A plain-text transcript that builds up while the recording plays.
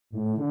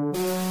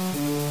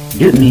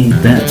Get me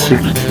that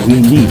signal.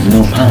 We need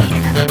no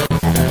panic.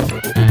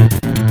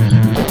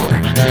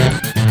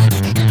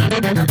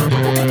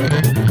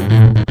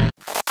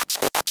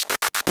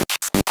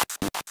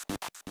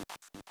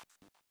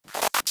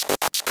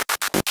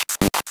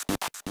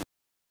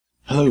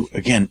 Hello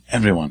again,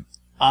 everyone.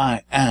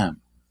 I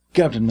am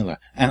Captain Miller,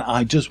 and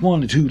I just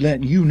wanted to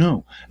let you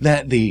know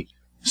that the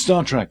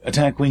Star Trek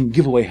Attack Wing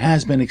giveaway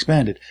has been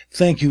expanded.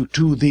 Thank you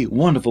to the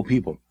wonderful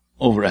people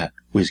over at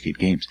Wizkids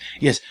Games.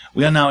 Yes,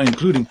 we are now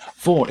including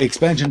 4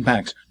 expansion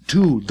packs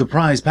to the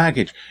prize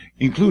package,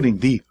 including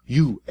the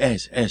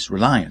USS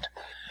Reliant,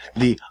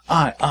 the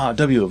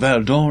IRW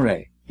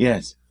Valdore,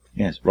 yes,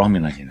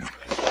 Romulan, you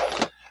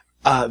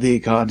know, the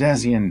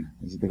Cardassian,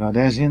 is it the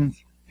Cardassians?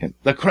 Yes.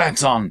 The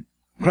Craxon,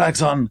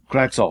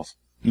 Craxoff,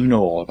 you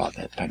know all about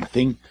that kind of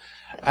thing,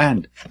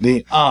 and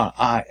the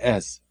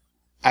RIS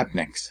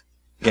Apnex,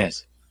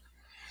 yes.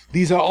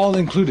 These are all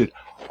included.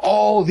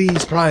 All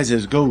these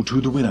prizes go to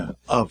the winner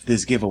of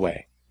this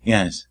giveaway.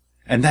 Yes.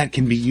 And that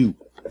can be you.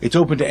 It's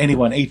open to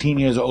anyone 18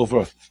 years or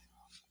over.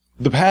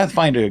 The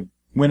Pathfinder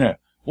winner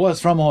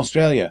was from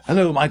Australia.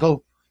 Hello,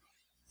 Michael.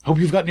 Hope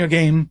you've gotten your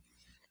game.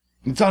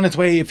 It's on its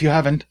way if you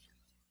haven't.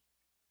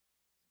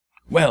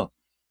 Well,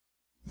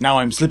 now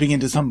I'm slipping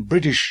into some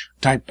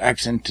British-type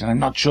accent, and I'm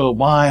not sure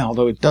why,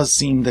 although it does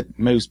seem that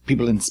most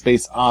people in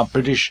space are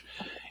British,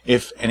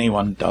 if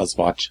anyone does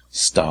watch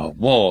Star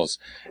Wars.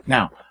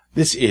 Now,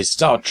 this is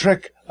Star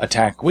Trek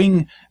Attack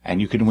Wing, and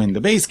you can win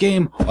the base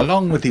game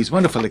along with these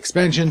wonderful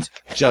expansions.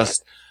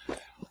 Just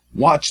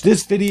watch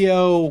this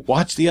video,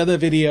 watch the other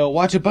video,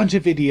 watch a bunch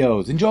of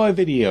videos, enjoy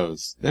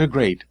videos. They're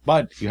great,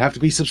 but you have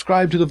to be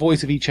subscribed to the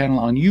Voice of E channel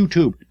on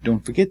YouTube.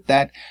 Don't forget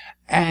that.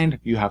 And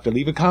you have to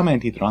leave a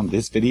comment either on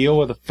this video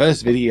or the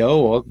first video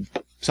or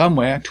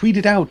somewhere. Tweet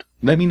it out.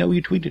 Let me know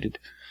you tweeted it.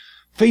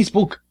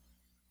 Facebook.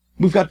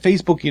 We've got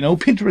Facebook, you know,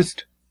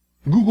 Pinterest,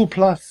 Google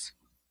Plus.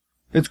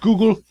 It's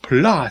Google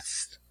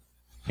Plus.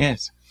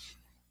 Yes.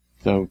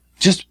 So,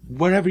 just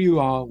wherever you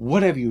are,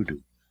 whatever you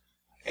do,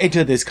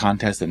 enter this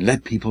contest and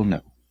let people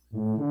know.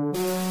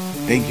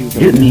 Thank you.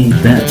 Get me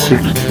that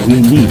signal.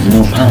 We need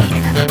no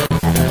panic.